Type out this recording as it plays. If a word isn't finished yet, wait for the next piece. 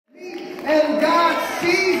And God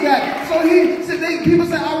sees that. So people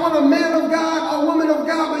say, I want a man of God, a woman of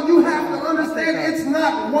God, but you have to understand it's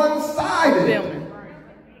not one-sided.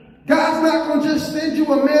 God's not going to just send you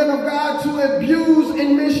a man of God to abuse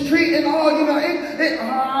and mistreat and all,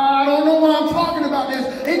 I don't know why I'm talking about this.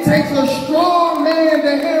 It takes a strong man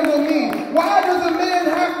to handle me. Why does a man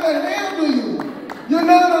have to handle you? You're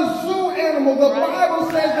not a zoo animal. The Bible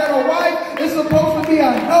says that a wife is supposed to be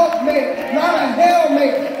a helpmate, not a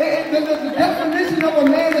hellmate. The definition of a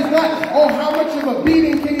man is not, oh, how much of a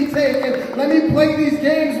beating can he take? And let me play these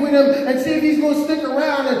games with him and see if he's going to stick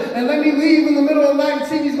around. And let me leave in the middle of the night and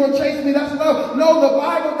see if he's going to chase me. That's love. No,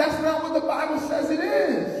 that's not what the Bible says it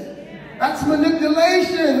is. That's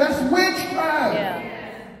manipulation. That's witchcraft. Yeah.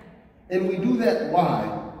 And we do that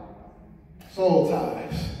why? Soul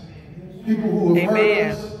ties. People who have hurt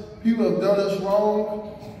us, people who have done us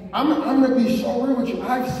wrong. I'm going to be so real with you.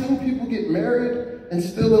 I've seen people get married and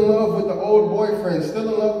still in love with the old boyfriend,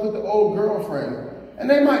 still in love with the old girlfriend. And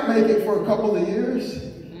they might make it for a couple of years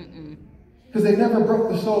because they never broke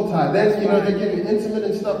the soul tie. Then, they're getting intimate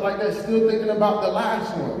and stuff like that, still thinking about the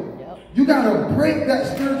last one. You got to break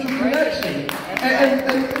that spiritual connection.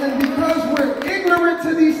 And because we're ignorant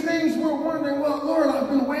to these things, we're wondering, well, Lord, I've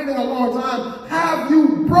been waiting a long time. Have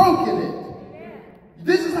you broken it?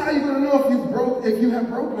 This is how you're going to know if you have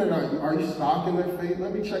broken it or not. Are you stalking their faith?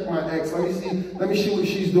 Let me check my ex. Let me see what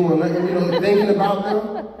she's doing. Thinking about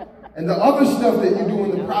them. And the other stuff that you do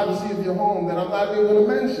in the privacy of your home that I'm not even going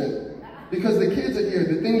to mention. Because the kids are here.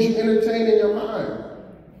 The things you entertain in your mind.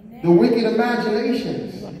 The wicked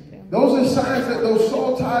imaginations. Those are signs that those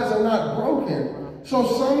soul ties are not broken. So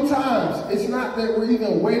sometimes it's not that we're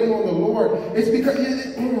even waiting on the Lord. It's because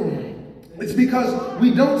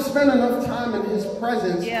we don't spend enough time in His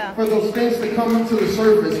presence for those things to come to the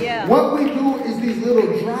surface. What we do is these little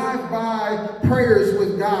drive-by prayers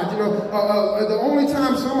with God. The only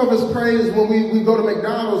time some of us pray is when we go to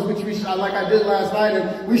McDonald's, which like I did last night,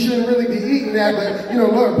 and we shouldn't really be eating that. But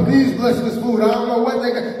Lord, please bless this food. I don't know what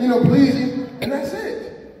they got. Please, and that's it.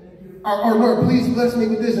 Or Lord, please bless me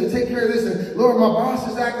with this and take care of this. And Lord, my boss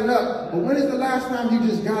is acting up. But when is the last time you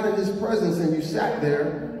just got in His presence and you sat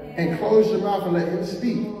there and closed your mouth and let Him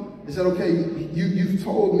speak? He said, okay, you've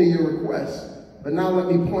told me your request, but now let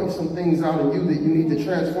me point some things out in you that you need to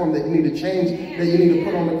transform, that you need to change, that you need to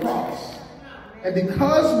put on the cross. And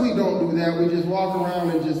because we don't do that, we just walk around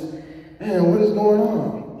and just, man, what is going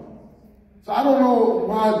on? So I don't know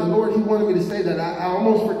why the Lord, He wanted me to say that. I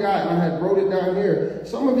almost forgot, and I had wrote it down here.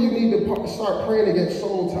 Some of you need to start praying against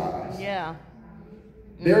soul ties. Yeah.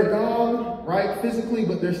 They're gone, right, physically,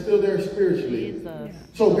 but they're still there spiritually. Jesus.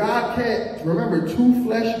 So God can't, remember, two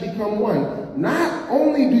flesh become one. Not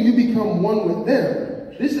only do you become one with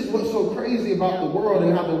them, this is what's so crazy about the world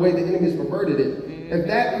and how the way the enemy has perverted it. If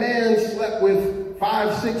that man slept with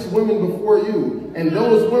 5, 6 women before you, and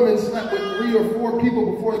those women slept with 3 or 4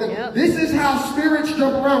 people before them. This is how spirits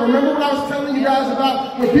jump around. Remember what I was telling you guys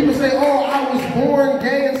about when people say, oh, I was born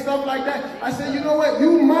gay and stuff like that? I said, you know what?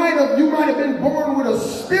 You might have been born with a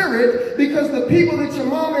spirit, because the people that your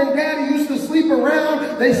mama and daddy used to sleep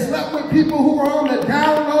around, they slept with people who were on the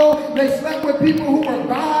down low. They slept with people who were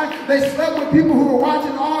God. They slept with people who were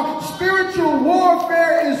watching all. Spiritual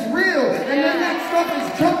warfare is real. And then that stuff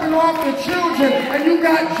is jumping off the children. And you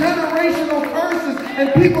got generational curses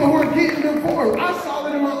and people who are getting divorced. I saw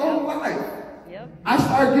it in my own life. I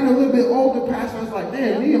started getting a little bit older, Pastor. I was like,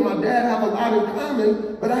 man, me and my dad have a lot in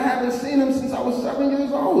common, but I haven't seen him since I was 7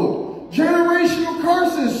 years old. Generational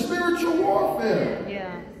curses, spiritual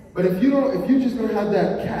warfare. But if you're just going to have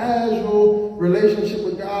that casual relationship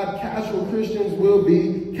with God, casual Christians will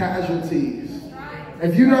be casualties.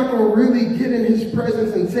 If you're not going to really get in His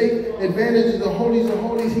presence and take advantage of the holies of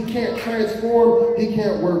holies, He can't transform, He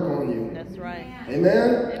can't work on you. That's right.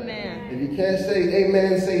 Amen? Amen. If you can't say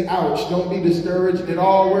amen, say ouch. Don't be discouraged. It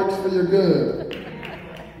all works for your good.